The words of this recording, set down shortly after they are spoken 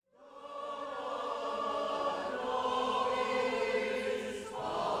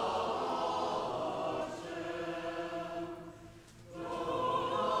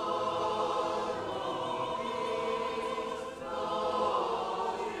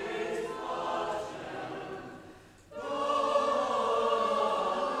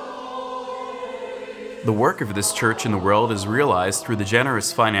The work of this church in the world is realized through the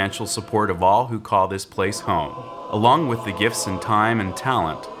generous financial support of all who call this place home. Along with the gifts and time and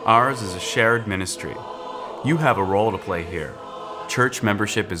talent, ours is a shared ministry. You have a role to play here. Church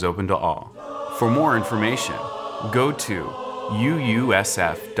membership is open to all. For more information, go to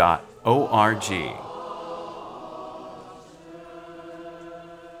uusf.org.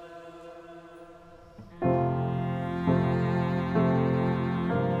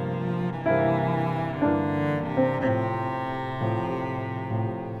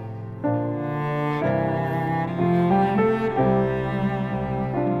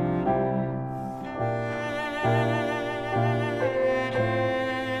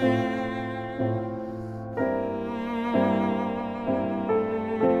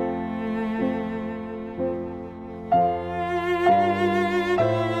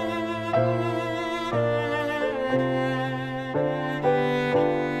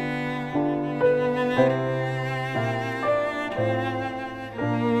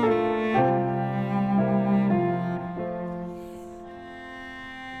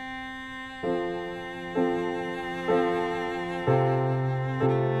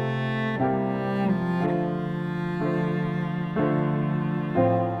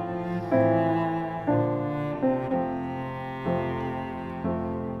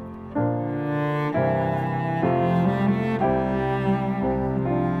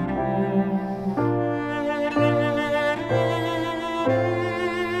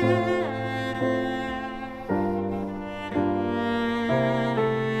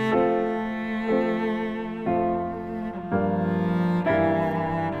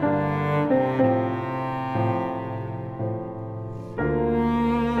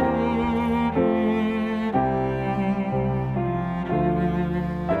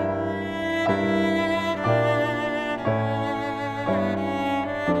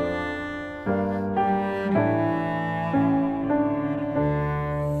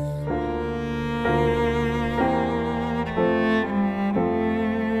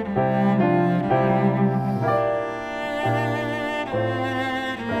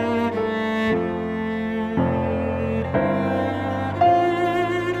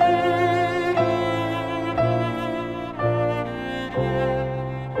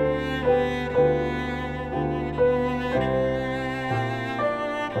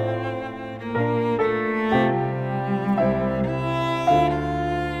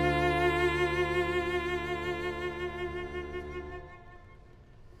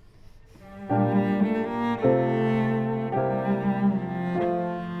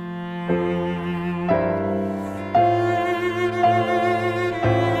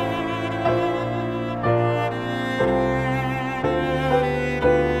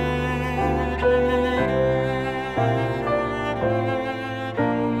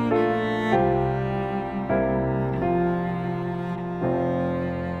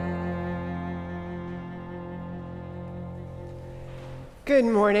 Good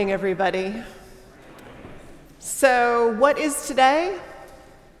morning, everybody. So, what is today?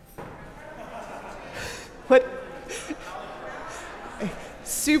 What?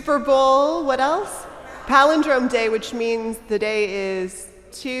 Super Bowl, what else? Palindrome Day, which means the day is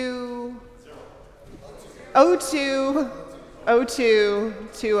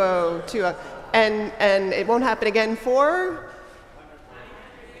 02/20/20. And it won't happen again for?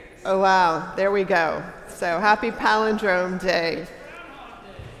 Oh, wow, there we go. So, happy Palindrome Day.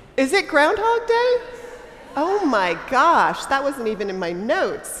 Is it Groundhog Day? Oh my gosh, that wasn't even in my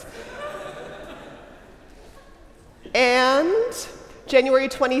notes. And January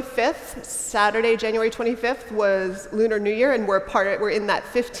 25th, Saturday, January 25th was Lunar New Year, and we're in that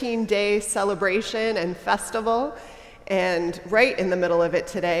 15-day celebration and festival, and right in the middle of it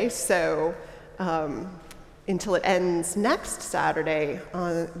today. So until it ends next Saturday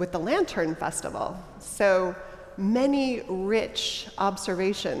with the Lantern Festival. So many rich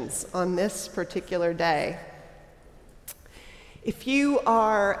observations on this particular day. If you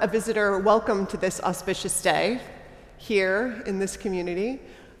are a visitor, welcome to this auspicious day here in this community.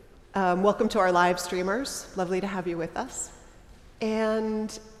 Welcome to our live streamers. Lovely to have you with us.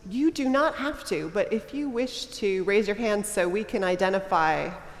 And you do not have to, but if you wish to raise your hand so we can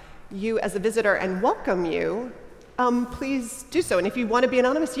identify you as a visitor and welcome you, please do so. And if you want to be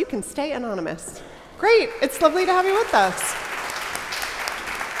anonymous, you can stay anonymous. Great, it's lovely to have you with us.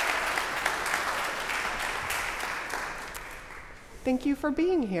 Thank you for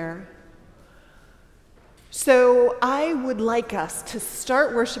being here. So I would like us to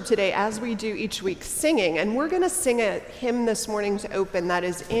start worship today as we do each week singing, and we're going to sing a hymn this morning to open that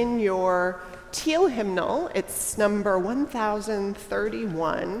is in your teal hymnal. It's number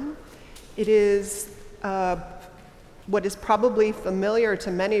 1031. It is what is probably familiar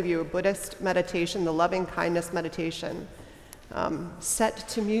to many of you, a Buddhist meditation, the loving kindness meditation, set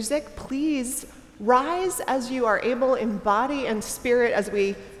to music. Please rise as you are able in body and spirit as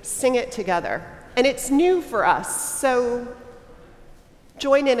we sing it together. And it's new for us, so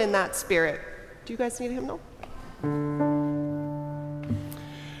join in that spirit. Do you guys need a hymnal?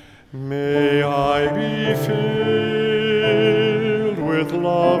 May I be filled with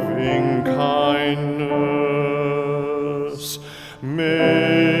loving kindness.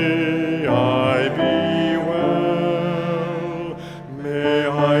 May I be well. May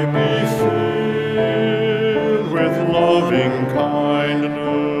I be filled with loving kindness.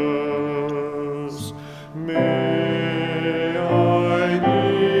 May I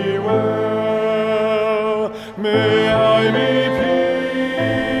be well. May I be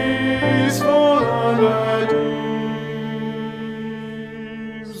peaceful and at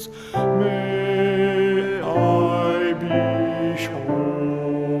ease. May I be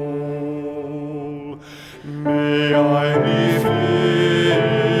whole. May I be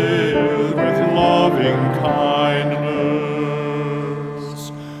filled with loving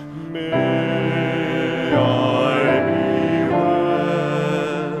kindness. May I be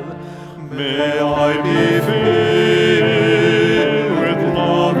well. May I be filled with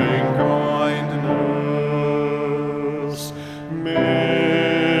loving kindness.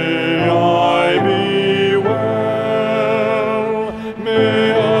 May I be well.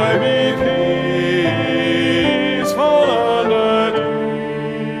 May I be peaceful and at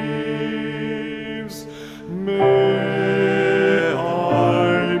ease. May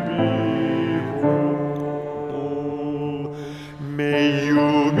I be whole. May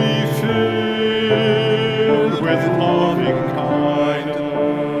you be filled with loving kindness.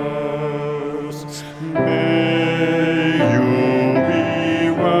 May you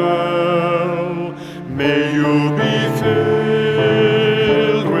be well. May you be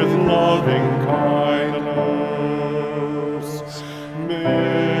filled with loving kindness.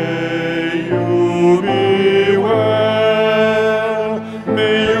 May you be well.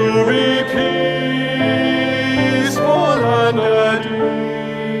 May you be peaceful and at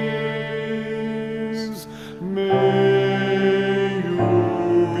ease. May you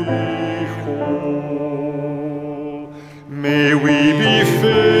be whole. May we be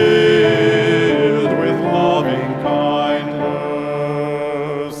filled with loving kindness.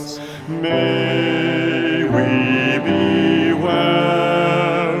 May we be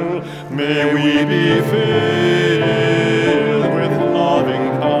well. May we be filled with loving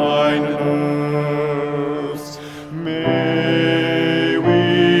kindness. May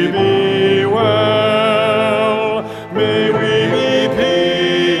we be well. May we be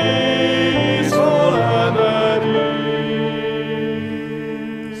peaceful and at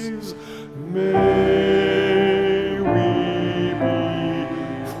ease. May we be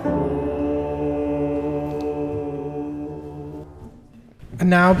whole. And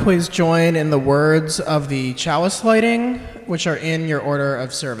now please join in the words of the chalice lighting, which are in your order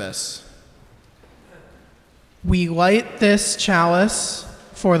of service. We light this chalice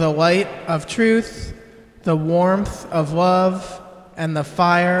for the light of truth, the warmth of love, and the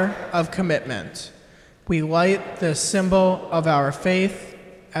fire of commitment. We light the symbol of our faith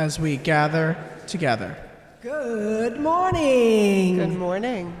as we gather together. Good morning. Good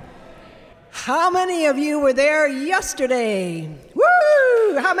morning. How many of you were there yesterday?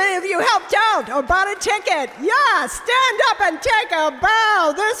 Woo! How many of you helped out or bought a ticket? Yeah, stand up and take a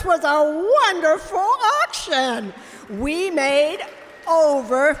bow. This was a wonderful auction. We made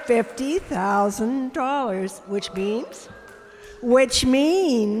over $50,000, which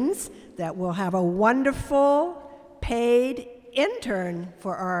means that we'll have a wonderful paid intern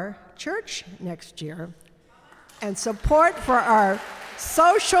for our church next year and support for our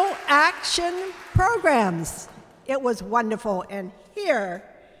social action programs. It was wonderful. And here,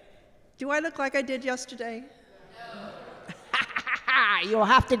 do I look like I did yesterday? No. You'll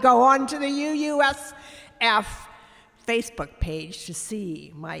have to go on to the UUSF Facebook page to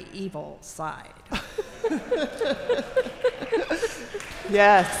see my evil side.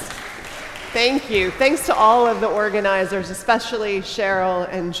 Yes. Thank you. Thanks to all of the organizers, especially Cheryl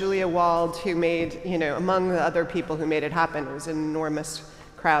and Julia Wald, who made, among the other people who made it happen. It was an enormous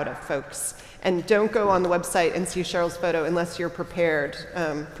crowd of folks. And don't go on the website and see Cheryl's photo unless you're prepared.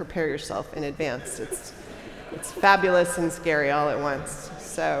 Prepare yourself in advance. It's fabulous and scary all at once.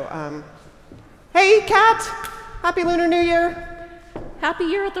 So, hey, Kat! Happy Lunar New Year! Happy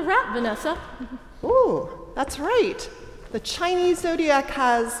Year at the Rat, Vanessa. Ooh, that's right. The Chinese zodiac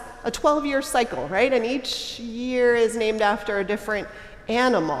has a 12-year cycle, right? And each year is named after a different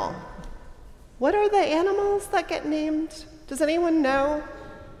animal. What are the animals that get named? Does anyone know?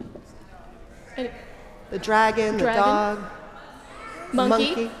 The dragon, the dog,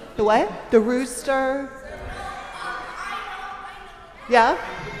 Monkey. The what? The rooster. Yeah?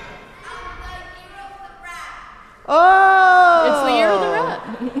 Oh! It's the year of the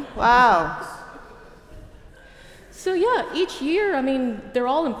rat. Wow. So yeah, each year, I mean, they're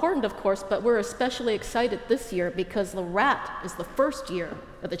all important, of course, but we're especially excited this year because the rat is the first year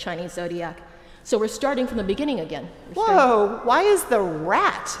of the Chinese zodiac. So we're starting from the beginning again. Whoa, why is the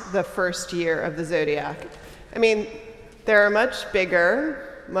rat the first year of the zodiac? I mean, there are much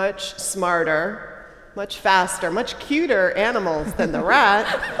bigger, much smarter, much faster, much cuter animals than the rat.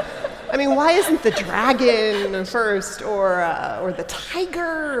 I mean, why isn't the dragon first or the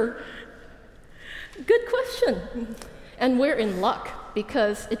tiger? Good question. And we're in luck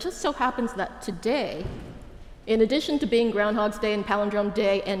because it just so happens that today, in addition to being Groundhog's Day and Palindrome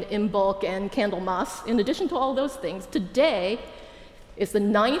Day and Imbolc and Candlemas, in addition to all those things, today is the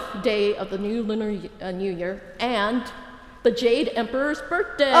 9th day of the new Lunar New Year and the Jade Emperor's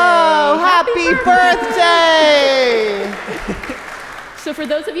birthday. Oh, happy birthday! So for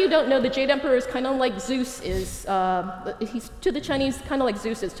those of you who don't know, the Jade Emperor is kind of like Zeus is, he's to the Chinese kind of like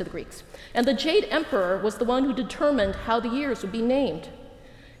Zeus is to the Greeks. And the Jade Emperor was the one who determined how the years would be named.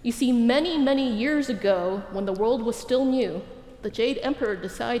 You see, many, many years ago, when the world was still new, the Jade Emperor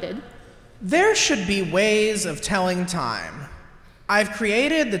decided, there should be ways of telling time. I've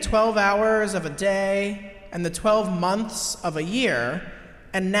created the 12 hours of a day and the 12 months of a year,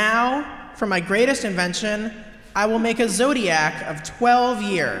 and now, for my greatest invention, I will make a zodiac of 12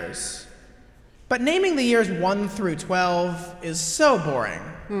 years. But naming the years 1 through 12 is so boring.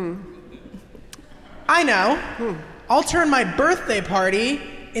 I know. I'll turn my birthday party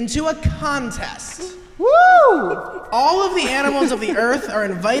into a contest. Woo! All of the animals of the earth are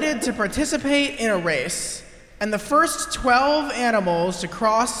invited to participate in a race, and the first 12 animals to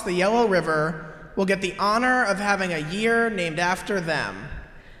cross the Yellow River will get the honor of having a year named after them.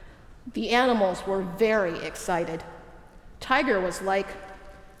 the animals were very excited. Tiger was like,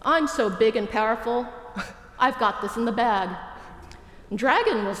 I'm so big and powerful, I've got this in the bag.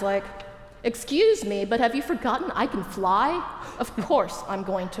 Dragon was like, excuse me, but have you forgotten I can fly? Of course I'm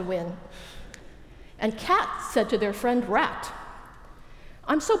going to win. And Cat said to their friend Rat,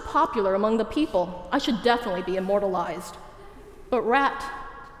 I'm so popular among the people, I should definitely be immortalized. But Rat,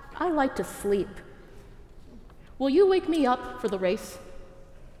 I like to sleep. Will you wake me up for the race?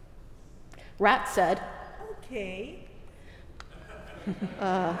 Rat said, Okay.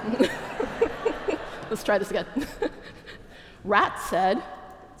 Let's try this again. Rat said,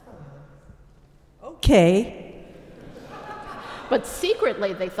 Okay. but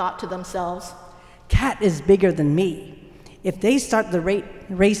secretly they thought to themselves, Cat is bigger than me. If they start the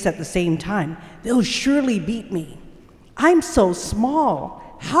race at the same time, they'll surely beat me. I'm so small.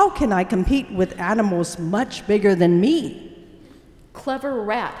 How can I compete with animals much bigger than me? Clever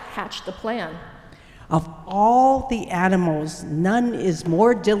Rat hatched a plan. Of all the animals, none is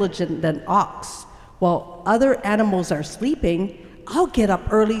more diligent than Ox. While other animals are sleeping, I'll get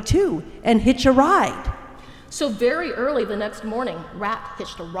up early too and hitch a ride. So very early the next morning, Rat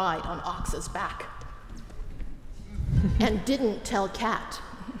hitched a ride on Ox's back and didn't tell Cat.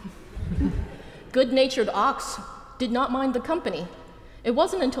 Good-natured Ox did not mind the company. It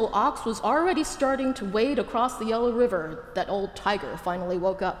wasn't until Ox was already starting to wade across the Yellow River that old Tiger finally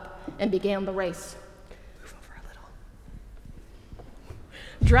woke up and began the race. Move over a little.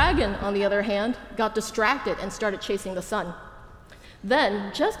 Dragon, on the other hand, got distracted and started chasing the sun.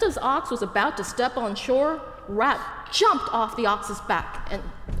 Then, just as Ox was about to step on shore, Rat jumped off the Ox's back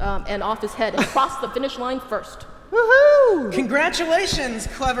and off his head and crossed the finish line first. Woohoo! Congratulations,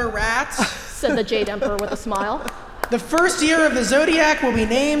 clever rat. Said the Jade Emperor with a smile. The first year of the Zodiac will be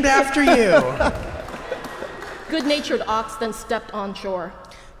named after you. Good-natured Ox then stepped on shore.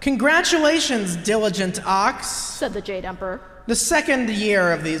 Congratulations, diligent ox. Said the Jade Emperor. The second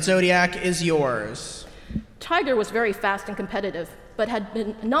year of the Zodiac is yours. Tiger was very fast and competitive, but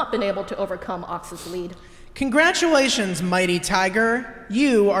had not been able to overcome Ox's lead. Congratulations, mighty tiger.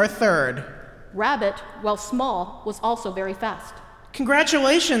 You are third. Rabbit, while small, was also very fast.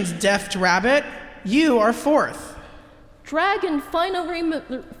 Congratulations, deft rabbit. You are fourth. Dragon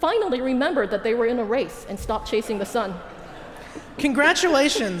finally remembered that they were in a race and stopped chasing the sun.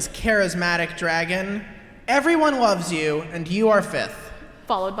 Congratulations, charismatic dragon. Everyone loves you, and you are fifth.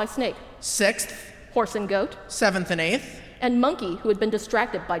 Followed by Snake, Sixth, Horse and Goat, seventh and eighth, and Monkey, who had been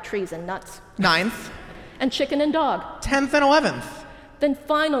distracted by trees and nuts, ninth, and Chicken and Dog. 10th and 11th. Then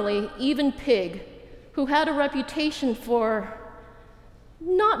finally, even Pig, who had a reputation for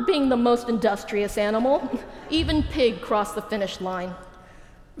Not being the most industrious animal, even Pig crossed the finish line.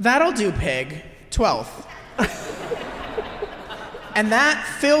 That'll do, Pig. 12th. And that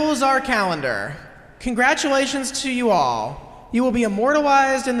fills our calendar. Congratulations to you all. You will be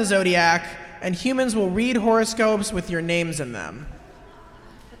immortalized in the zodiac, and humans will read horoscopes with your names in them.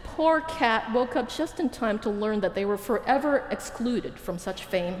 Poor Cat woke up just in time to learn that they were forever excluded from such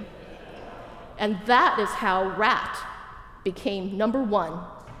fame. And that is how Rat became number 1,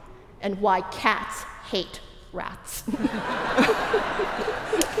 and why cats hate rats.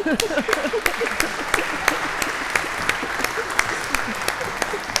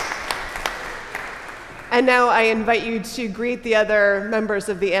 And now I invite you to greet the other members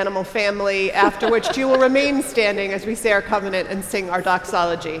of the animal family, after which you will remain standing as we say our covenant and sing our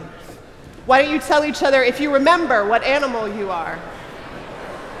doxology. Why don't you tell each other, if you remember, what animal you are?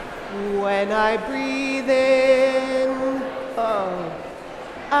 When I breathe in,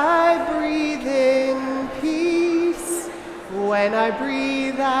 I breathe in peace. When I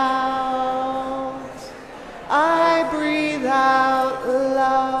breathe out, I breathe out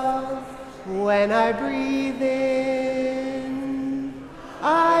love. When I breathe in,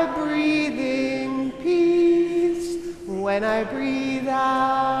 I breathe in peace. When I breathe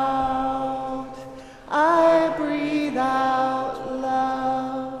out, I breathe out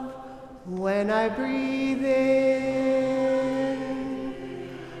love. When I breathe in,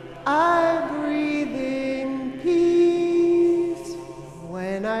 I breathe in peace.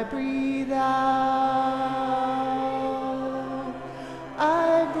 When I breathe out,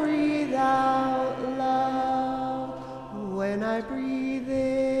 I breathe out love. When I breathe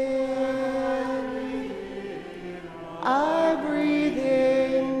in, I breathe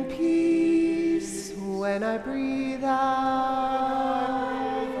in peace. When I breathe out,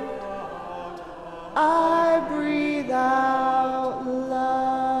 I breathe out love.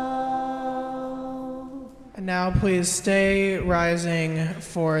 And now please stay rising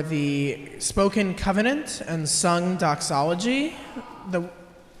for the spoken covenant and sung doxology.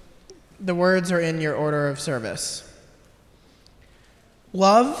 The words are in your order of service.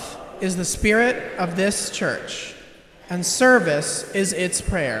 Love is the spirit of this church, and service is its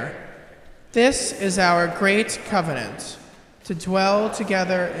prayer. This is our great covenant, to dwell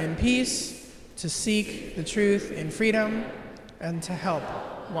together in peace, to seek the truth in freedom, and to help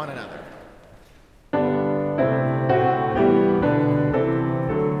one another.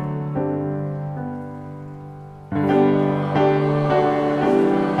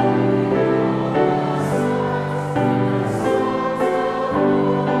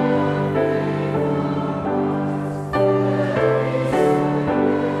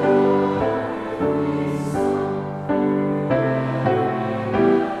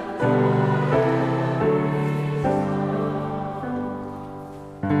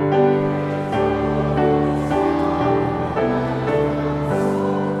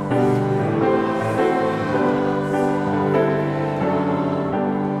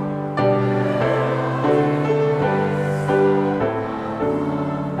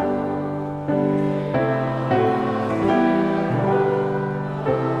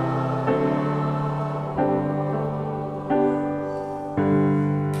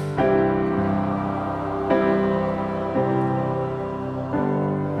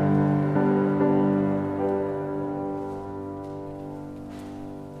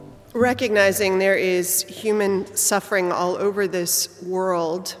 Recognizing there is human suffering all over this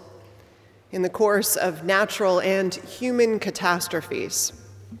world in the course of natural and human catastrophes,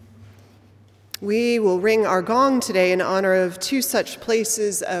 we will ring our gong today in honor of 2 such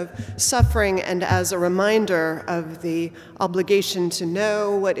places of suffering and as a reminder of the obligation to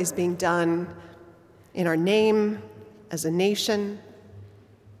know what is being done in our name as a nation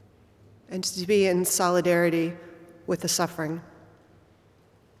and to be in solidarity with the suffering.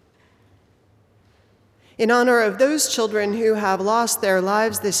 In honor of those children who have lost their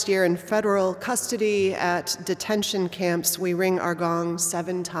lives this year in federal custody at detention camps, we ring our gong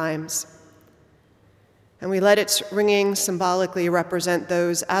 7 times. And we let its ringing symbolically represent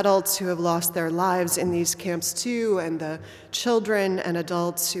those adults who have lost their lives in these camps too, and the children and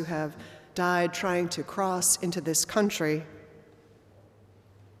adults who have died trying to cross into this country,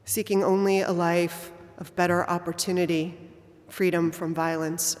 seeking only a life of better opportunity, freedom from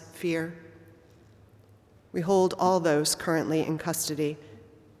violence, fear. We hold all those currently in custody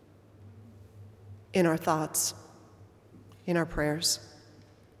in our thoughts, in our prayers.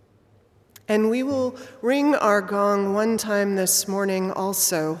 And we will ring our gong 1 time this morning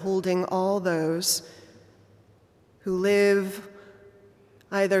also, holding all those who live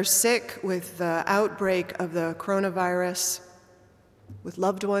either sick with the outbreak of the coronavirus with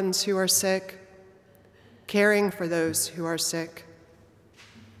loved ones who are sick, caring for those who are sick,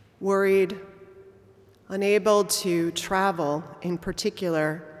 worried, unable to travel, in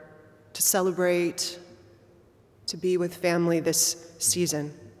particular, to celebrate, to be with family this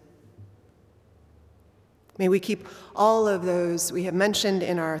season. May we keep all of those we have mentioned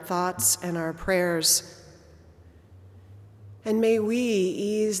in our thoughts and our prayers, and may we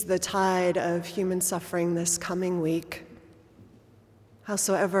ease the tide of human suffering this coming week,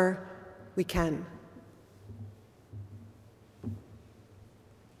 howsoever we can.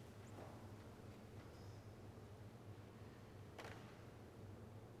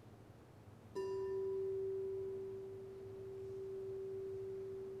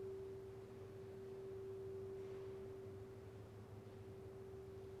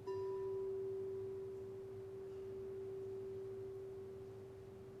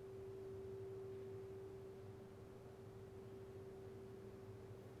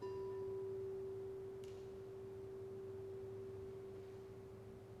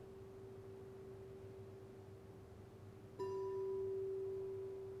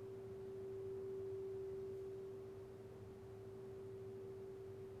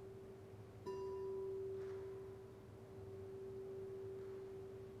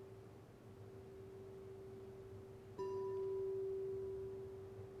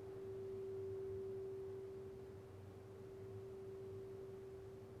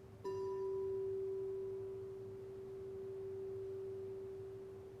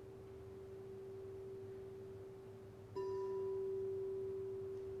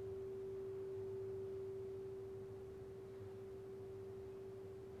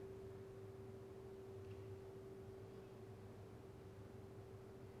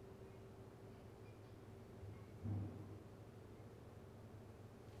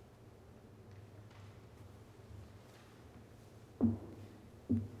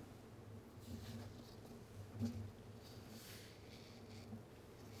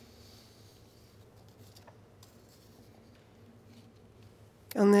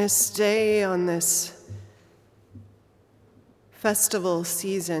 On this day, on this festival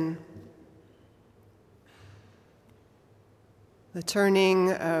season, the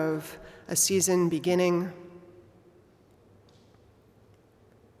turning of a season beginning,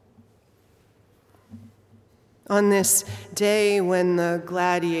 on this day when the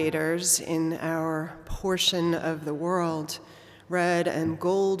gladiators in our portion of the world, red and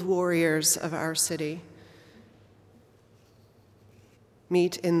gold warriors of our city,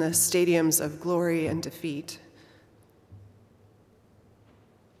 meet in the stadiums of glory and defeat.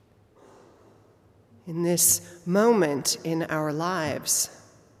 In this moment in our lives,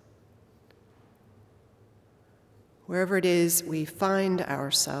 wherever it is we find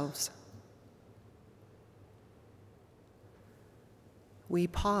ourselves, we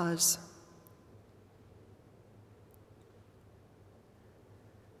pause.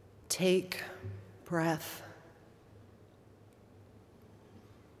 Take breath.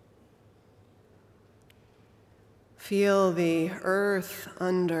 Feel the earth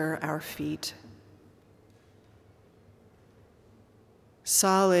under our feet.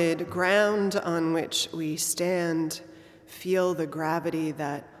 Solid ground on which we stand. Feel the gravity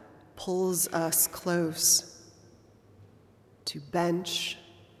that pulls us close to bench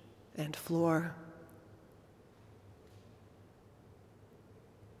and floor.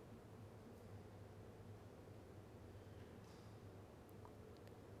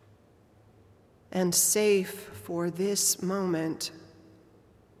 And safe for this moment,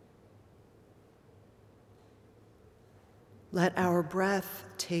 let our breath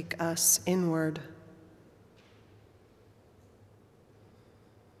take us inward.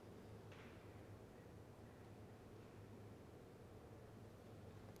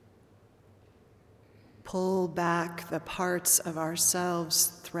 Pull back the parts of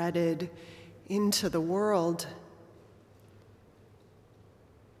ourselves threaded into the world,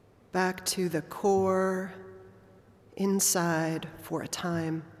 back to the core, inside for a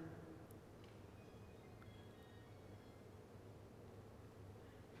time.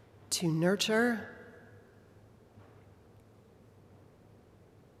 To nurture,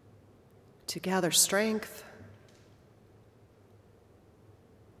 to gather strength,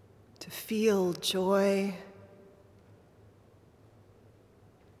 to feel joy,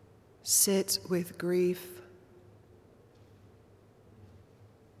 sit with grief,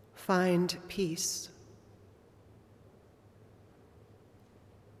 find peace.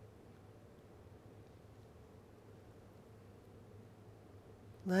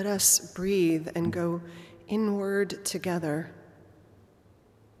 Let us breathe and go inward together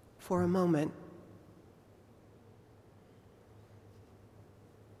for a moment.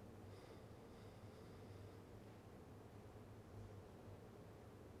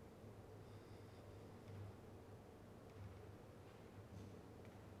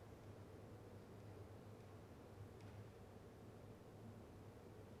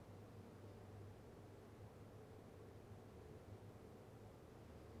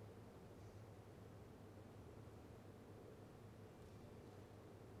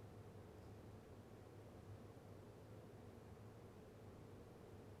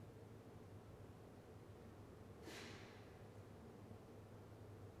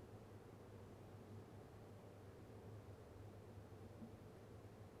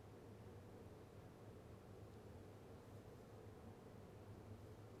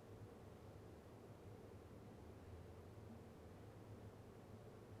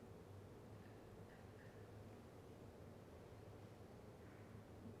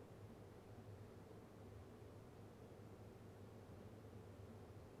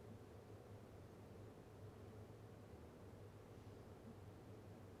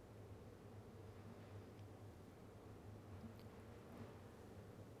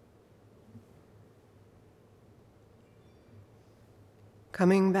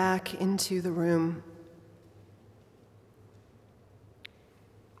 Coming back into the room,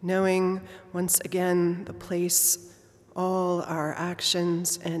 knowing once again the place all our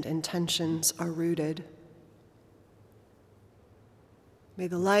actions and intentions are rooted. May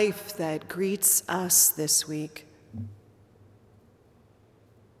the life that greets us this week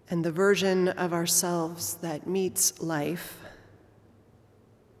and the version of ourselves that meets life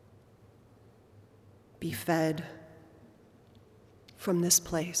be fed from this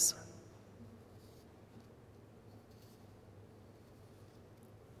place.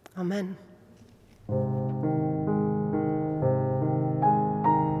 Amen.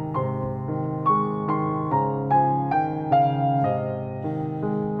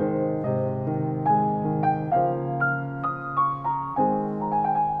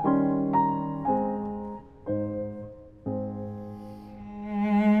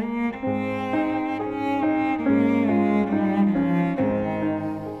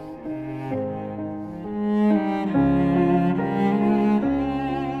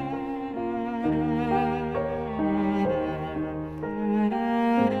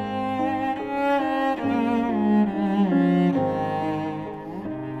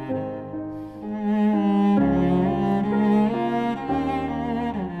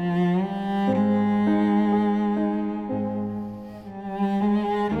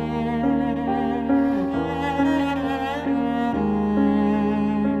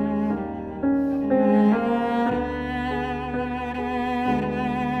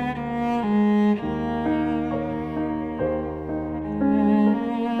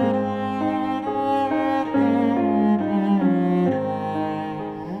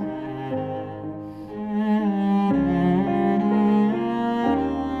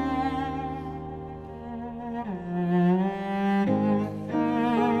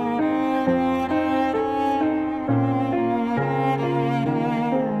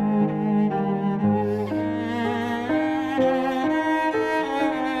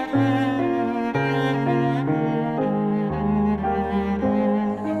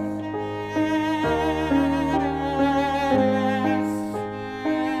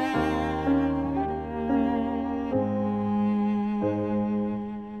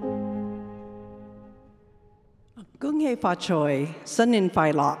 Fa Choi, Sunin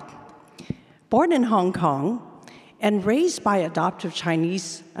Phai Lok. Born in Hong Kong and raised by adoptive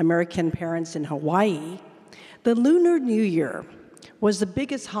Chinese American parents in Hawaii, the Lunar New Year was the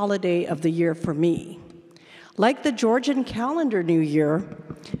biggest holiday of the year for me. Like the Georgian calendar New Year,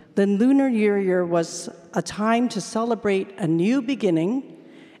 the Lunar New Year was a time to celebrate a new beginning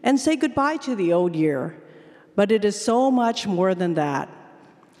and say goodbye to the old year. But it is so much more than that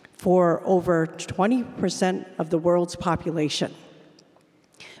for over 20% of the world's population.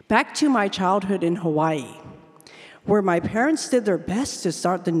 Back to my childhood in Hawaii, where my parents did their best to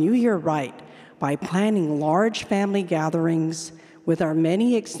start the new year right by planning large family gatherings with our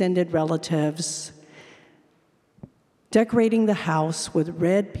many extended relatives, decorating the house with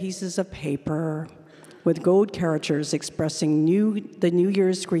red pieces of paper, with gold characters expressing the New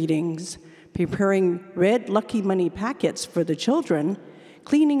Year's greetings, preparing red lucky money packets for the children,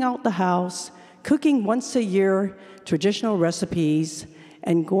 cleaning out the house, cooking once a year traditional recipes,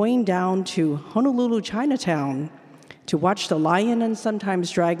 and going down to Honolulu Chinatown to watch the lion and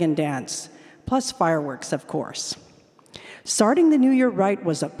sometimes dragon dance, plus fireworks, of course. Starting the New Year right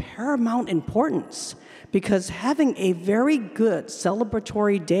was of paramount importance because having a very good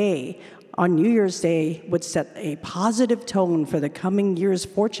celebratory day on New Year's Day would set a positive tone for the coming year's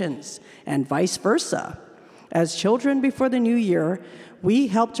fortunes and vice versa. As children before the new year, we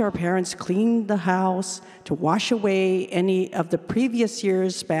helped our parents clean the house to wash away any of the previous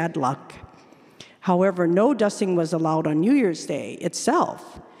year's bad luck. However, no dusting was allowed on New Year's Day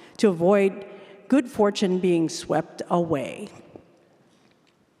itself to avoid good fortune being swept away.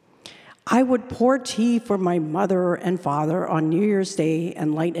 I would pour tea for my mother and father on New Year's Day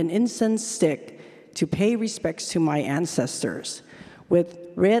and light an incense stick to pay respects to my ancestors. With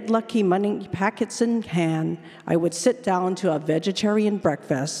red lucky money packets in hand, I would sit down to a vegetarian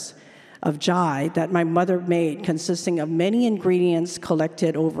breakfast of jai that my mother made, consisting of many ingredients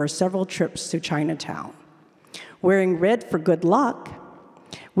collected over several trips to Chinatown. Wearing red for good luck,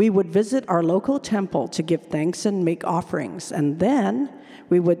 we would visit our local temple to give thanks and make offerings, and then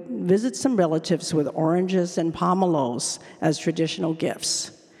we would visit some relatives with oranges and pomelos as traditional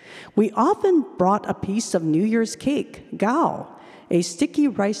gifts. We often brought a piece of New Year's cake, gao, a sticky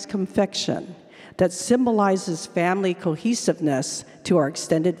rice confection that symbolizes family cohesiveness to our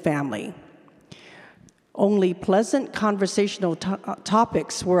extended family. Only pleasant conversational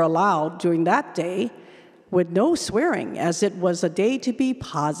topics were allowed during that day, with no swearing, as it was a day to be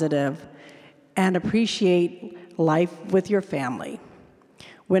positive and appreciate life with your family.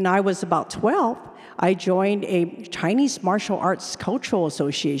 When I was about 12, I joined a Chinese Martial Arts Cultural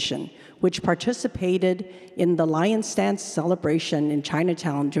Association, which participated in the Lion Dance celebration in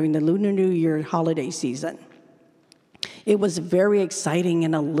Chinatown during the Lunar New Year holiday season. It was very exciting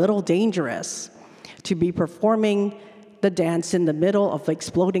and a little dangerous to be performing the dance in the middle of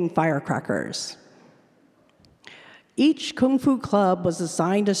exploding firecrackers. Each Kung Fu club was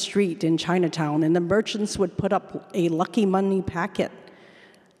assigned a street in Chinatown, and the merchants would put up a lucky money packet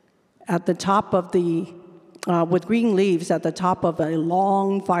at the top of with green leaves at the top of a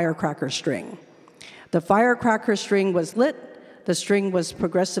long firecracker string. The firecracker string was lit, the string was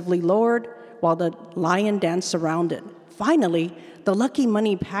progressively lowered while the lion danced around it. Finally, the lucky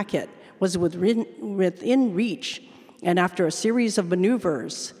money packet was within reach, and after a series of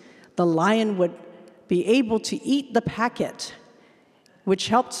maneuvers, the lion would be able to eat the packet, which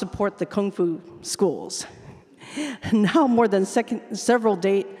helped support the Kung Fu schools. Now, more than several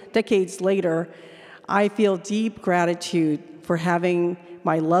decades later, I feel deep gratitude for having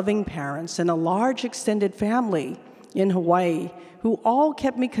my loving parents and a large extended family in Hawaii who all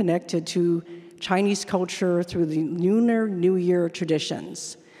kept me connected to Chinese culture through the Lunar New Year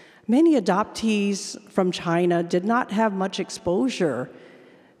traditions. Many adoptees from China did not have much exposure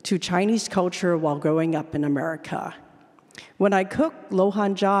to Chinese culture while growing up in America. When I cook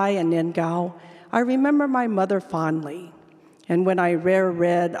Lohan Jai and Nian Gao, I remember my mother fondly. And when I wear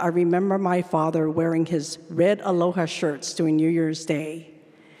red, I remember my father wearing his red aloha shirts during New Year's Day.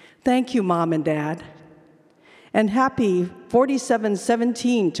 Thank you, Mom and Dad. And happy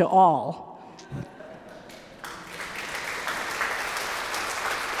 4717 to all.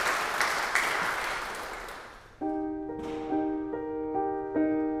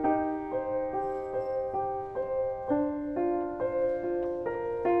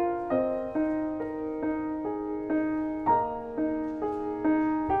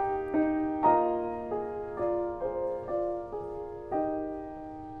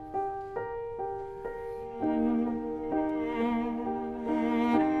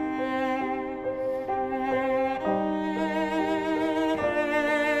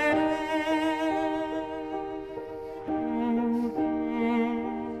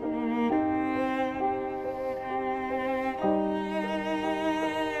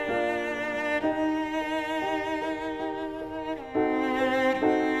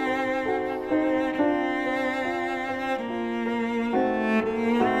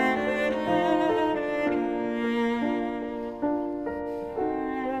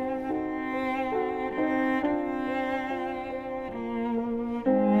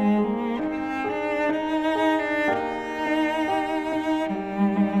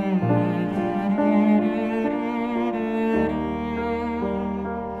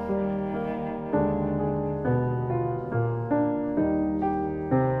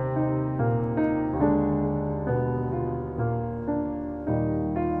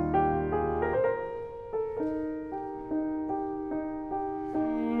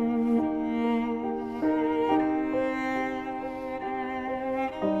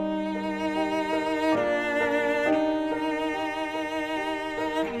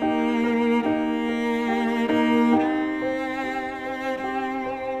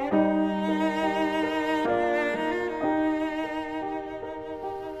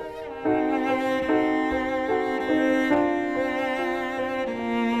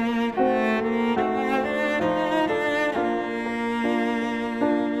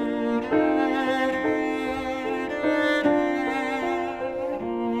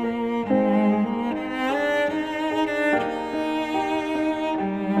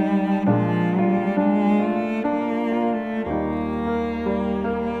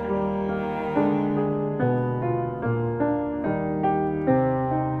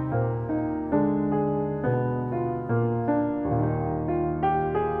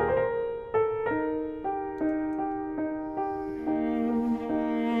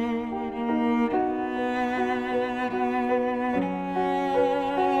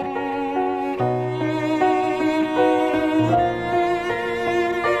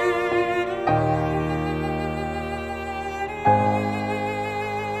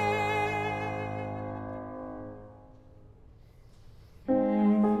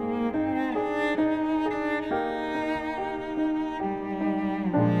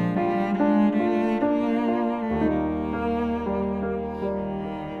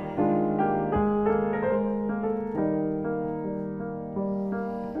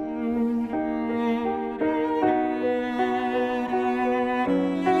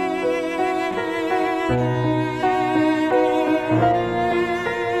 you.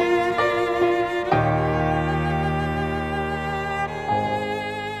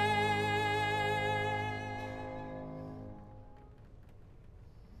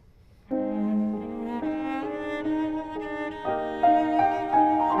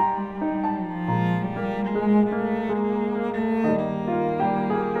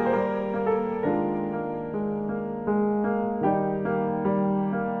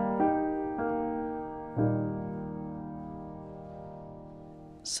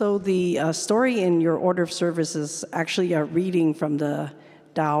 So the story in your order of service is actually a reading from the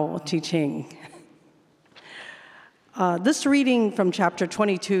Tao Te Ching. This reading from chapter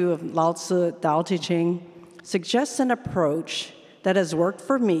 22 of Lao Tzu Tao Te Ching suggests an approach that has worked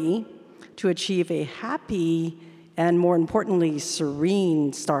for me to achieve a happy and, more importantly,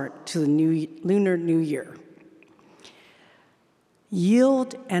 serene start to the Lunar New Year.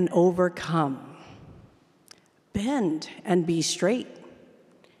 Yield and overcome. Bend and be straight.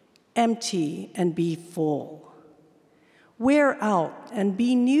 Empty and be full. Wear out and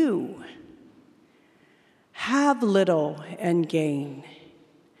be new. Have little and gain.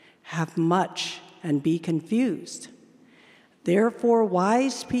 Have much and be confused. Therefore,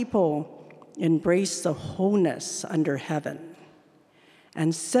 wise people embrace the wholeness under heaven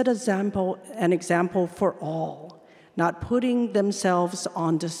and set an example for all, not putting themselves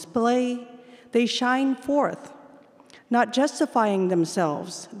on display, they shine forth. Not justifying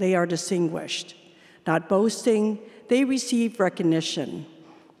themselves, they are distinguished. Not boasting, they receive recognition.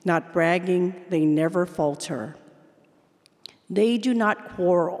 Not bragging, they never falter. They do not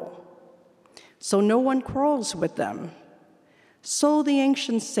quarrel, so no one quarrels with them. So the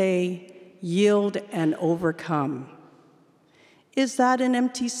ancients say, yield and overcome. Is that an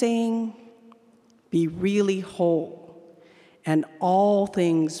empty saying? Be really whole, and all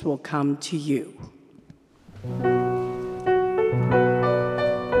things will come to you.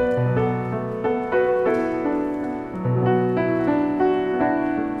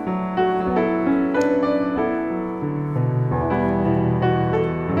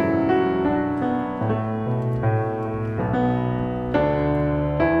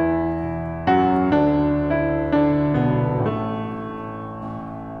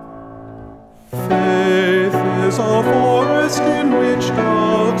 Is a forest in which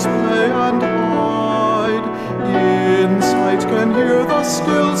dogs play and hide. Insight can hear the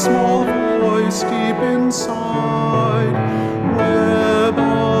still small voice deep inside. Web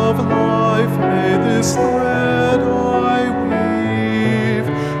of life, may this thread I weave.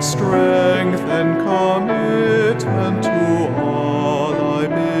 Strength and commitment to all I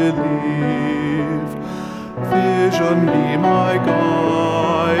believe. Vision be my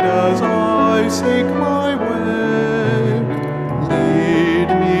guide as I seek my way. Lead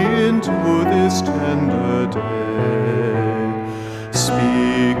me into this tender day.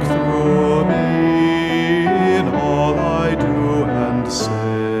 Speak through me in all I do and say.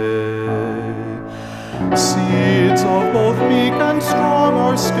 Seeds of both meek and strong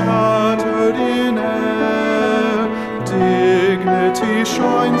are scattered in air. Dignity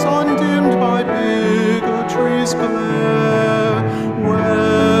shines undimmed by bigotry's glare.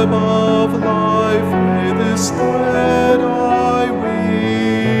 Web of life, may this thread I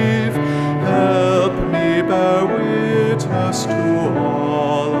weave. Help me bear witness to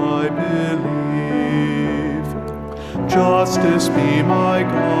all I believe. Justice be my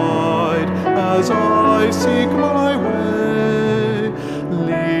guide as I seek my way.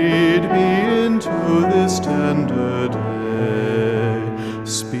 Lead me into this tender day.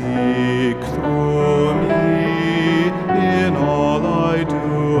 Speak through me in all I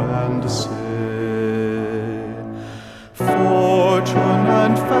do and say. Fortune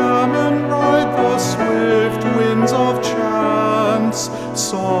and famine ride the swift winds of chance.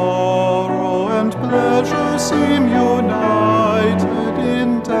 Sorrow and pleasure seem united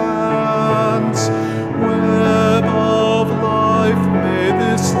in dance. Web of life, may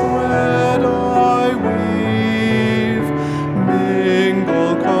this thread I weave.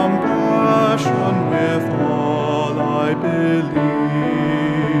 Mingle compassion with all I believe.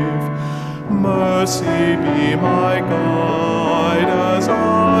 Mercy be my guide as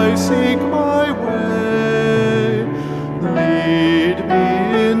I seek my way. Lead me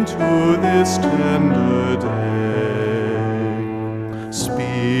into this tender day.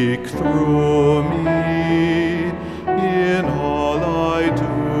 Speak through me in all I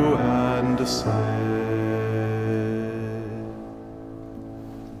do and say.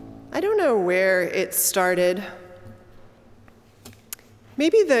 I don't know where it started.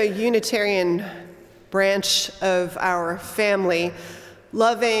 Maybe the Unitarian branch of our family,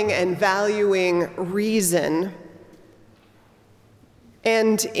 loving and valuing reason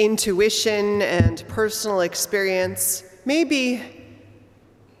and intuition and personal experience, maybe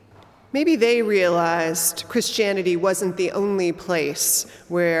they realized Christianity wasn't the only place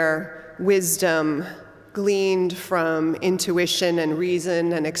where wisdom gleaned from intuition and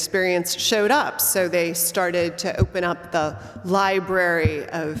reason and experience showed up. So they started to open up the library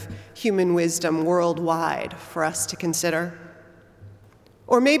of human wisdom worldwide for us to consider.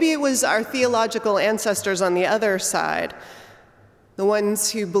 Or maybe it was our theological ancestors on the other side, the ones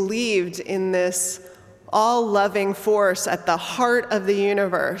who believed in this all-loving force at the heart of the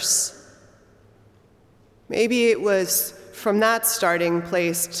universe. Maybe it was from that starting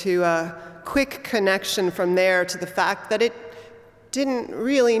place to a quick connection from there to the fact that it didn't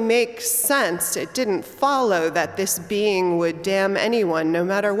really make sense. It didn't follow that this being would damn anyone, no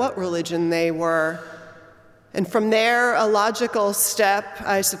matter what religion they were. And from there, a logical step,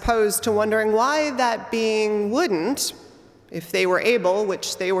 I suppose, to wondering why that being wouldn't, if they were able,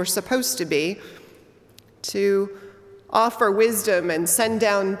 which they were supposed to be, to offer wisdom and send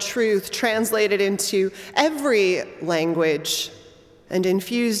down truth translated into every language and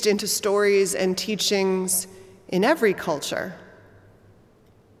infused into stories and teachings in every culture.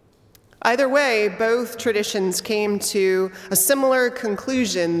 Either way, both traditions came to a similar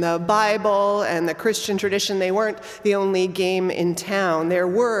conclusion. The Bible and the Christian tradition, they weren't the only game in town. There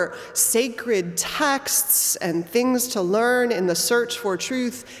were sacred texts and things to learn in the search for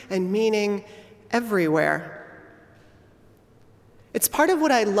truth and meaning everywhere. It's part of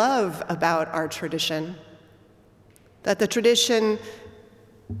what I love about our tradition, that the tradition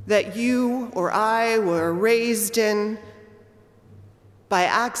that you or I were raised in by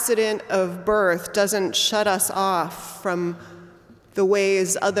accident of birth doesn't shut us off from the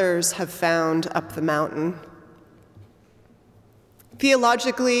ways others have found up the mountain.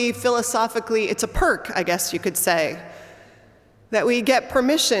 Theologically, philosophically, it's a perk, I guess you could say, that we get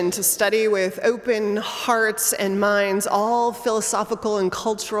permission to study with open hearts and minds all philosophical and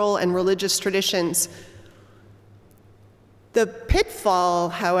cultural and religious traditions. The pitfall,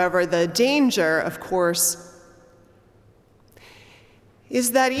 however, the danger, of course,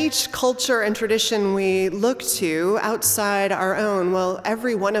 is that each culture and tradition we look to outside our own, well,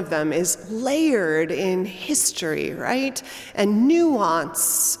 every one of them is layered in history, right? And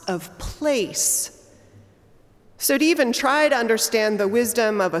nuance of place. So to even try to understand the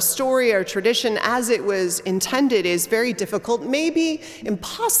wisdom of a story or tradition as it was intended is very difficult, maybe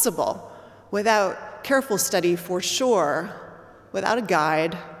impossible, without careful study for sure, without a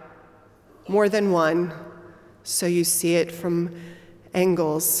guide, more than one, so you see it from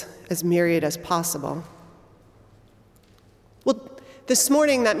angles as myriad as possible. Well, this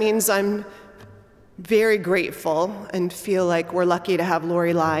morning that means I'm very grateful and feel like we're lucky to have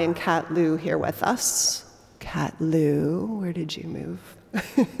Lori Lai and Kat Lou here with us. Kat Lou, where did you move?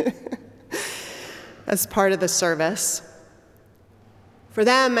 As part of the service. For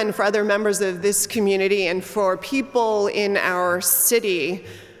them and for other members of this community and for people in our city,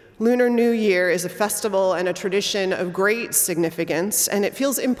 Lunar New Year is a festival and a tradition of great significance, and it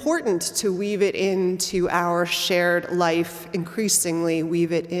feels important to weave it into our shared life, increasingly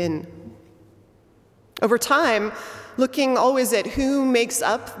weave it in. Over time, looking always at who makes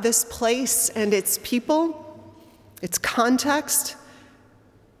up this place and its people, its context,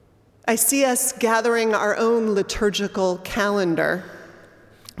 I see us gathering our own liturgical calendar,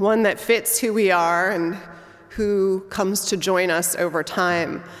 one that fits who we are and who comes to join us over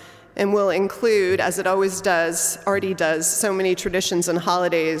time, and will include, as it already does, so many traditions and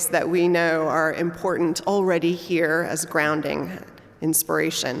holidays that we know are important already here as grounding,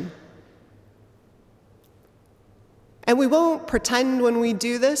 inspiration. And we won't pretend when we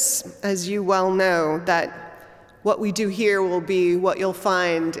do this, as you well know, that what we do here will be what you'll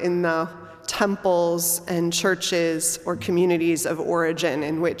find in the temples and churches or communities of origin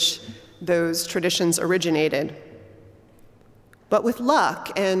in which those traditions originated. But with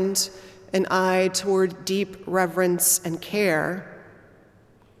luck and an eye toward deep reverence and care,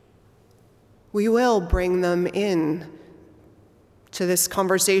 we will bring them in to this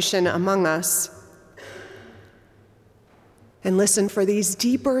conversation among us and listen for these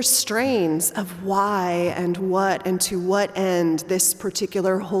deeper strains of why and what and to what end this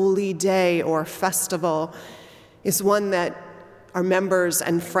particular holy day or festival is one that our members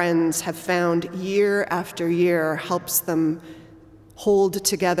and friends have found year after year helps them hold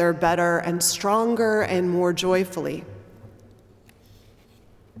together better and stronger and more joyfully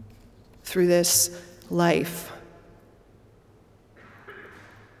through this life.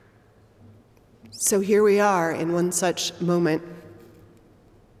 So here we are in one such moment.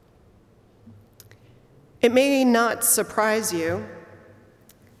 It may not surprise you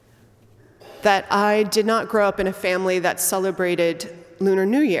that I did not grow up in a family that celebrated Lunar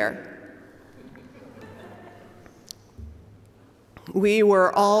New Year. We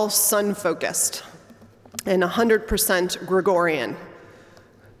were all sun-focused and 100% Gregorian.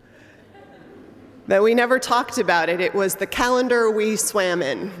 But we never talked about it. It was the calendar we swam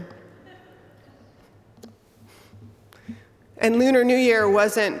in. And Lunar New Year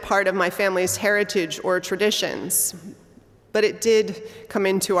wasn't part of my family's heritage or traditions. but it did come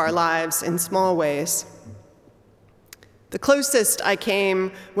into our lives in small ways. The closest I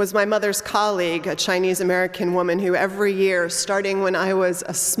came was my mother's colleague, a Chinese-American woman who every year, starting when I was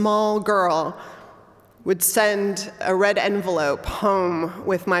a small girl, would send a red envelope home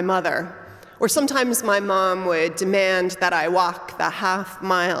with my mother. Or sometimes my mom would demand that I walk the half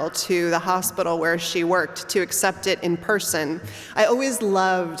mile to the hospital where she worked to accept it in person. I always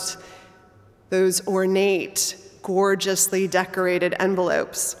loved those ornate, gorgeously decorated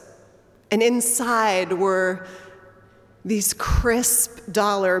envelopes. And inside were these crisp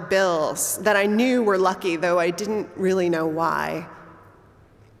dollar bills that I knew were lucky, though I didn't really know why.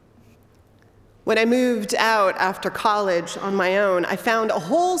 When I moved out after college on my own, I found a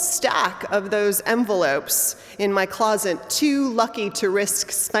whole stack of those envelopes in my closet, too lucky to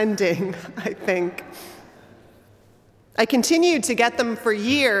risk spending, I think. I continued to get them for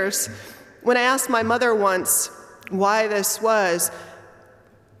years. When I asked my mother once why this was,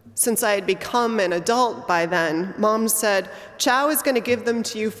 since I had become an adult by then, Mom said, "Chow is going to give them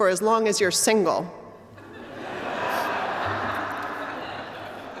to you for as long as you're single."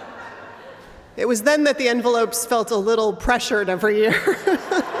 It was then that the envelopes felt a little pressured every year.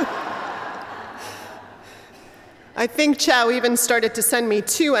 I think Chow even started to send me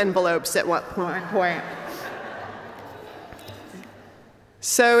 2 envelopes at one point.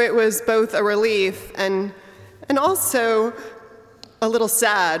 So it was both a relief and also a little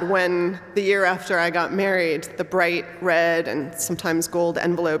sad when the year after I got married, the bright red and sometimes gold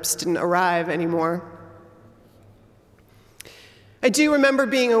envelopes didn't arrive anymore. I do remember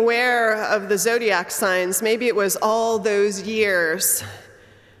being aware of the zodiac signs. Maybe it was all those years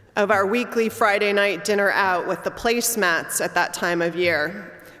of our weekly Friday night dinner out with the placemats at that time of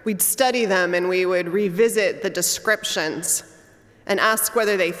year. We'd study them and we would revisit the descriptions and ask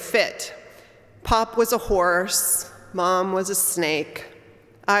whether they fit. Pop was a horse, Mom was a snake,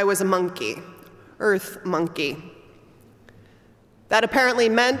 I was a monkey, earth monkey. That apparently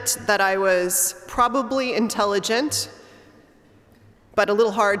meant that I was probably intelligent, but a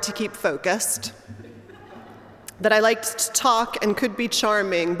little hard to keep focused, that I liked to talk and could be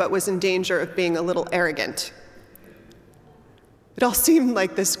charming, but was in danger of being a little arrogant. It all seemed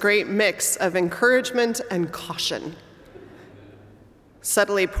like this great mix of encouragement and caution,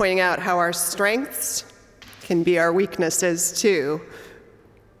 subtly pointing out how our strengths can be our weaknesses too.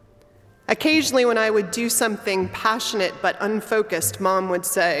 Occasionally when I would do something passionate but unfocused, Mom would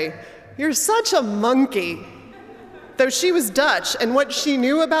say, "You're such a monkey." Though she was Dutch, and what she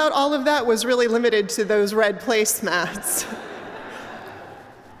knew about all of that was really limited to those red placemats.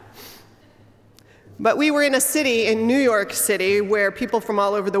 But we were in a city in New York City where people from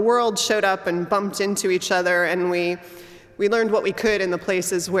all over the world showed up and bumped into each other, and we learned what we could in the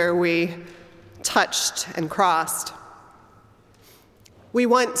places where we touched and crossed. We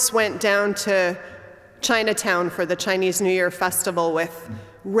once went down to Chinatown for the Chinese New Year festival with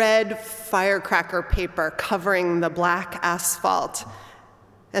red firecracker paper covering the black asphalt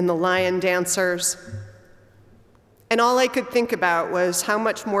and the lion dancers. And all I could think about was how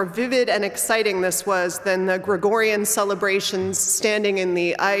much more vivid and exciting this was than the Gregorian celebrations standing in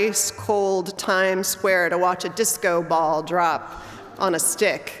the ice-cold Times Square to watch a disco ball drop on a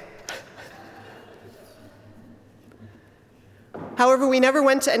stick. However, we never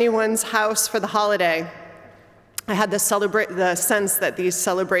went to anyone's house for the holiday. I had the sense that these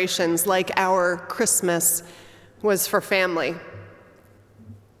celebrations, like our Christmas, was for family.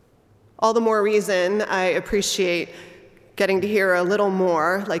 All the more reason I appreciate getting to hear a little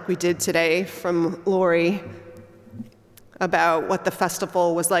more, like we did today, from Lori about what the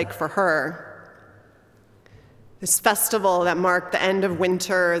festival was like for her. This festival that marked the end of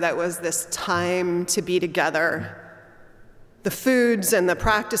winter, that was this time to be together. The foods and the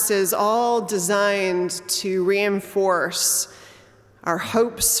practices all designed to reinforce our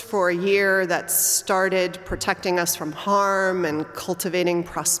hopes for a year that started protecting us from harm and cultivating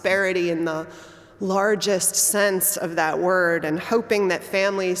prosperity in the largest sense of that word, and hoping that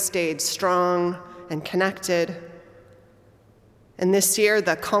families stayed strong and connected. And this year,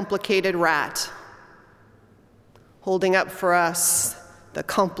 the complicated rat, holding up for us the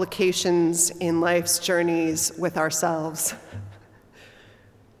complications in life's journeys with ourselves.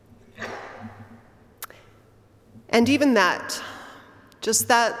 And even that, just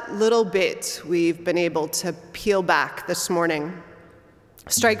that little bit we've been able to peel back this morning,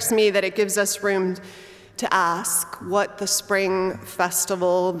 strikes me that it gives us room to ask what the spring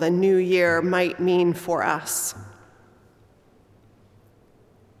festival, the new year, might mean for us.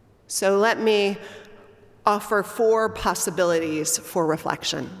 So let me offer 4 possibilities for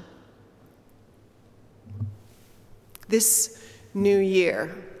reflection. this new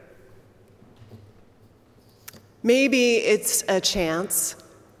year. Maybe it's a chance,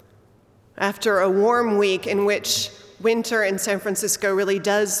 after a warm week in which winter in San Francisco really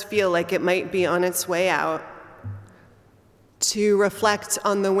does feel like it might be on its way out, to reflect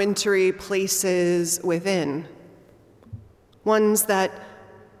on the wintry places within, ones that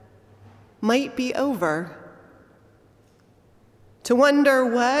might be over. To wonder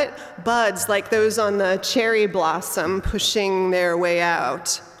what buds, like those on the cherry blossom pushing their way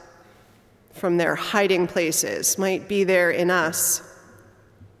out from their hiding places, might be there in us.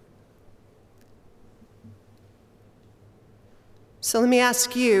 So let me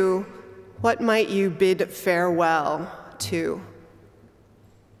ask you, what might you bid farewell to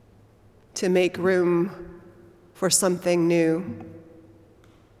make room for something new,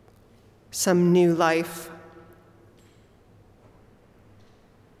 some new life?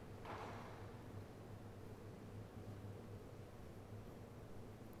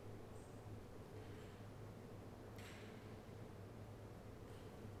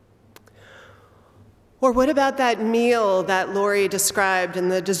 Or what about that meal that Lori described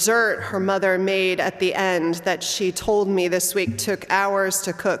and the dessert her mother made at the end that she told me this week took hours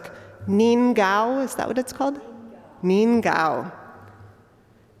to cook? Nian Gao, is that what it's called? Nian Gao.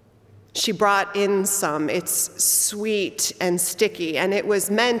 She brought in some. It's sweet and sticky, and it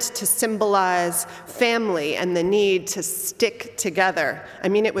was meant to symbolize family and the need to stick together. I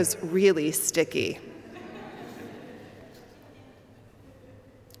mean, it was really sticky.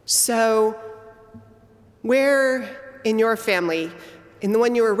 So, where in your family, in the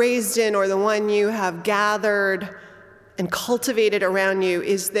one you were raised in or the one you have gathered and cultivated around you,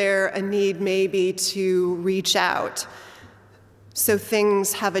 is there a need maybe to reach out so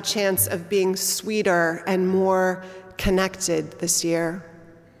things have a chance of being sweeter and more connected this year?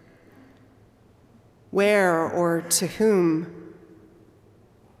 Where or to whom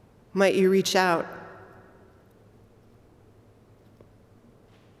might you reach out?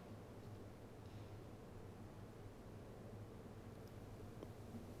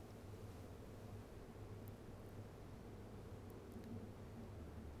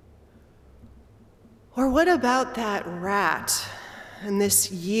 Or what about that rat and this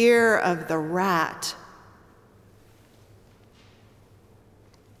year of the rat?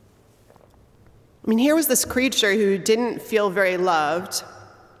 I mean, here was this creature who didn't feel very loved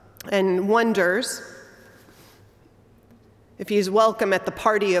and wonders if he's welcome at the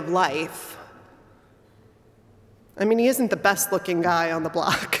party of life. I mean, he isn't the best looking guy on the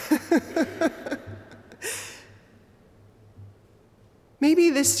block.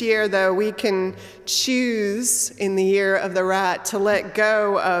 Maybe this year, though, we can choose in the year of the rat to let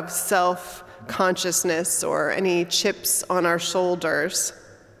go of self-consciousness or any chips on our shoulders,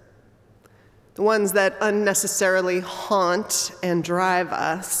 the ones that unnecessarily haunt and drive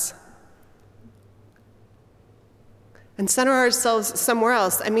us, and center ourselves somewhere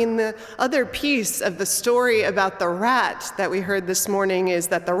else. I mean, the other piece of the story about the rat that we heard this morning is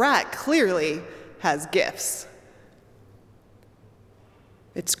that the rat clearly has gifts.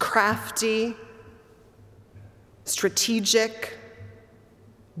 It's crafty, strategic,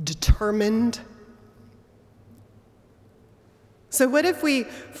 determined. So what if we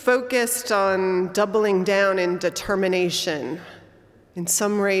focused on doubling down in determination in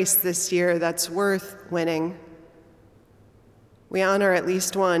some race this year that's worth winning? We honor at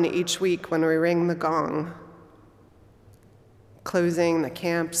least one each week when we ring the gong, closing the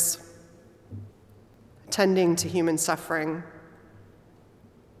camps, attending to human suffering.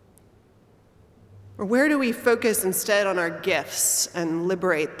 Or where do we focus instead on our gifts and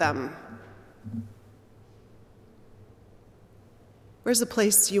liberate them? Where's a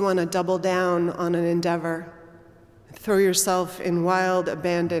place you want to double down on an endeavor and throw yourself in wild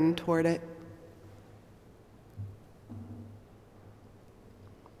abandon toward it?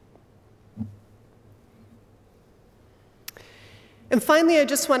 And finally, I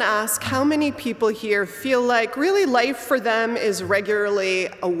just want to ask, how many people here feel like really life for them is regularly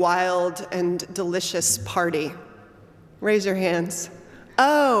a wild and delicious party? Raise your hands.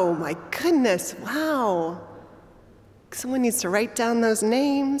 Oh my goodness, wow. Someone needs to write down those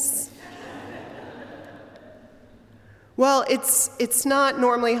names. Well, it's not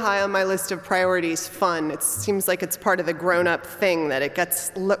normally high on my list of priorities, fun. It seems like it's part of the grown-up thing that it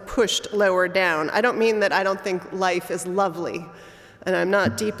gets pushed lower down. I don't mean that I don't think life is lovely, and I'm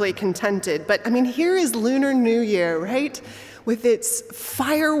not deeply contented. But I mean, here is Lunar New Year, right? With its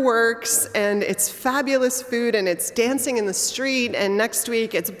fireworks and its fabulous food and its dancing in the street, and next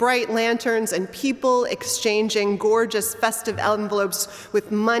week it's bright lanterns and people exchanging gorgeous festive envelopes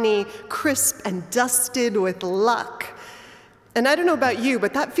with money, crisp and dusted with luck. And I don't know about you,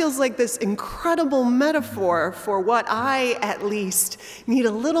 but that feels like this incredible metaphor for what I, at least, need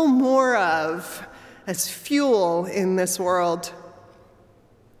a little more of as fuel in this world.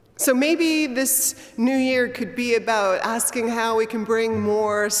 So maybe this new year could be about asking how we can bring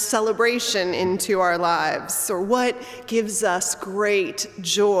more celebration into our lives, or what gives us great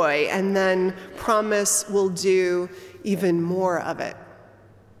joy, and then promise we'll do even more of it.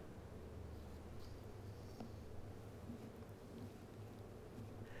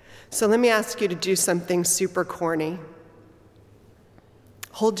 So let me ask you to do something super corny.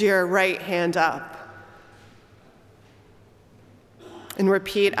 Hold your right hand up and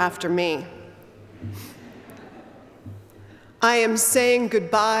repeat after me. I am saying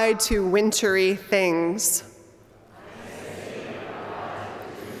goodbye to wintry things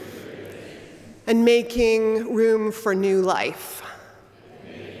and making room for new life.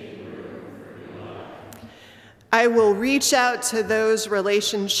 I will reach out to those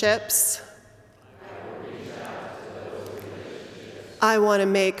relationships I want to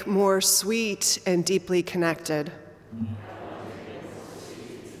make more sweet and deeply connected.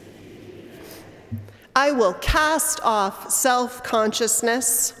 I will cast off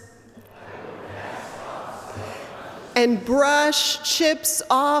self-consciousness and brush chips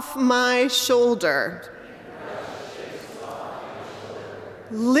off my shoulder.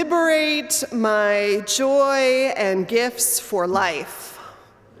 Liberate my joy and gifts for life.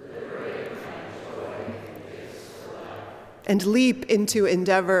 And leap into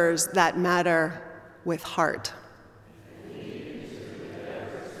endeavors that matter with heart.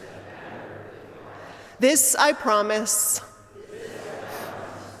 This I promise,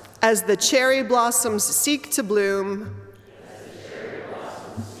 as the cherry blossoms seek to bloom,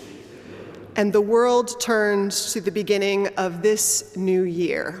 and the world turns to the beginning of this new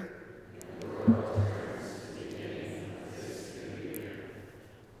year.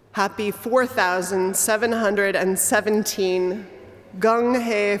 Happy 4,717 Gung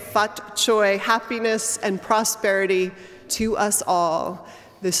He Fat Choi, happiness and prosperity to us all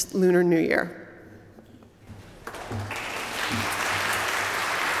this Lunar New Year.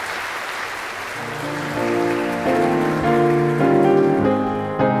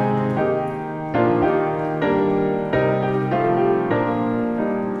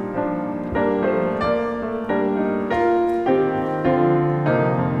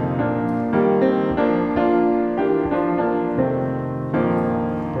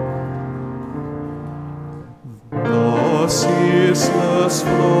 Ceaseless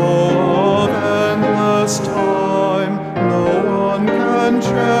flow of endless time, no one can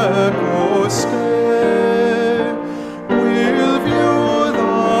check or stay. We'll view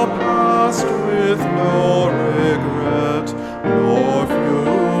the past with no regret, nor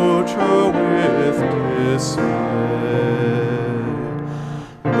future with dismay.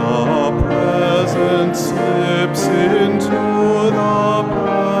 The present slips into the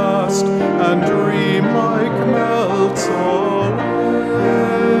past, and dream like melts away.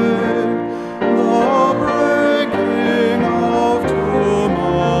 The breaking of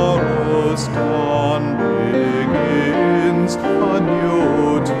tomorrow's dawn begins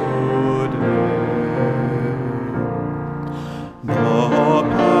anew today. The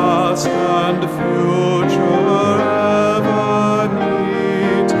past and future ever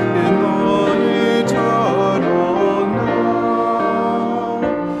meet in the eternal now,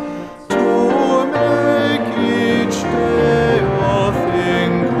 to make each day a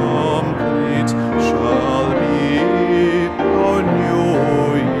thing complete shall be our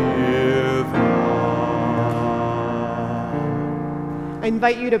New Year vow. I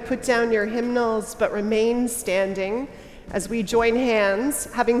invite you to put down your hymnals but remain standing as we join hands.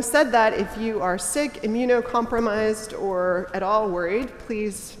 Having said that, if you are sick, immunocompromised, or at all worried,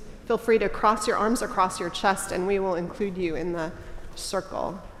 please feel free to cross your arms across your chest and we will include you in the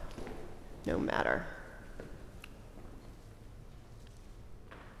circle, no matter.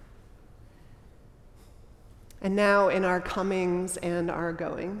 And now in our comings and our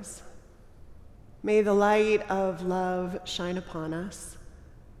goings, may the light of love shine upon us.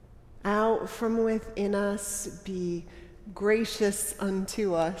 Out from within us be gracious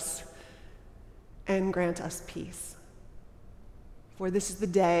unto us and grant us peace. For this is the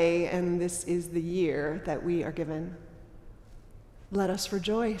day and this is the year that we are given. Let us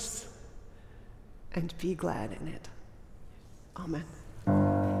rejoice and be glad in it. Amen.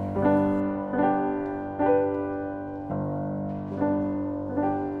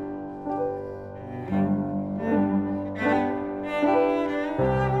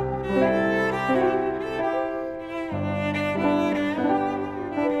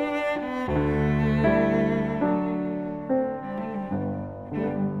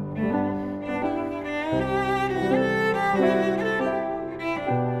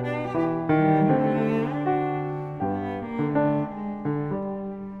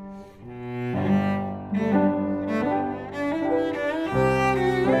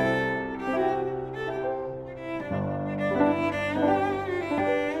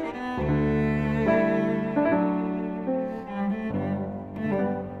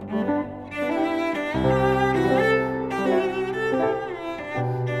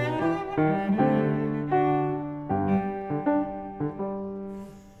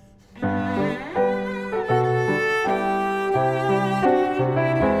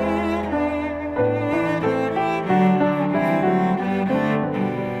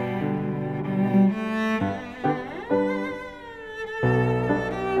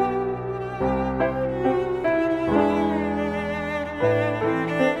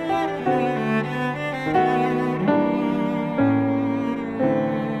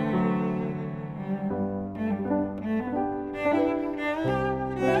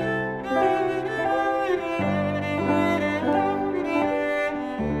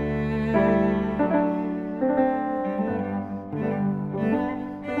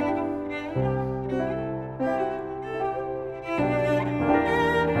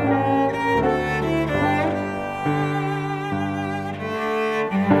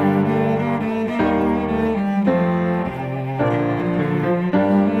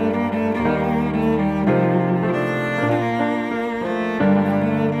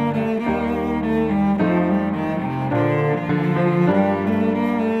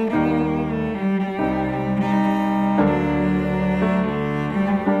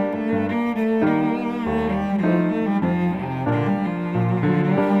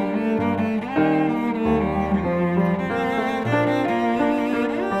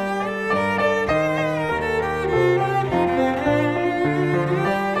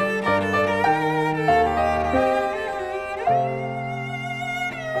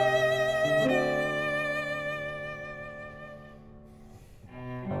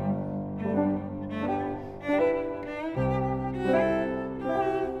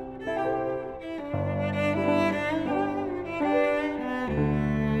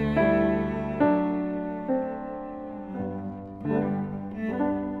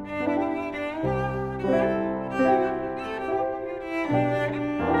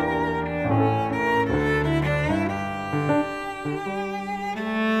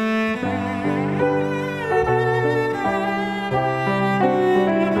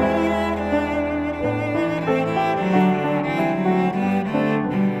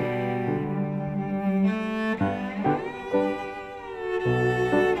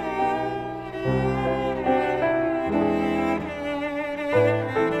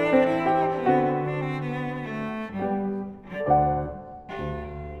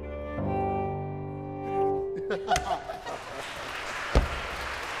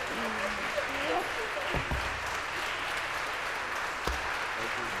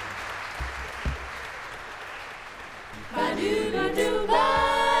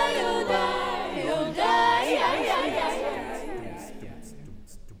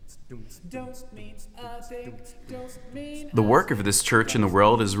 The work of this church in the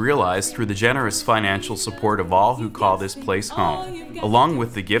world is realized through the generous financial support of all who call this place home. Along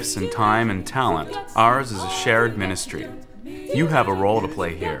with the gifts and time and talent, ours is a shared ministry. You have a role to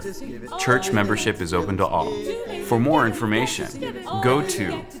play here. Church membership is open to all. For more information, go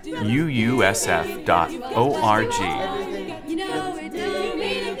to uusf.org.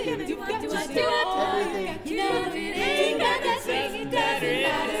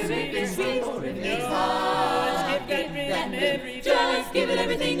 Just give it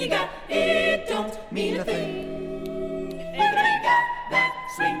everything you got. It don't mean a thing. Everybody got that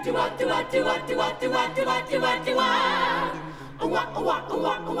swing. Do what, do what, do what, do what, do what, do what, do what, do what. A wah, a wah, a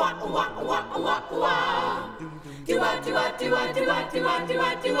wah, a wah, a wah, a wah, a wah, a wah. Do what, do what, do what, do what, do what, do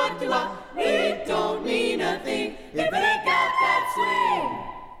what, do what, do what.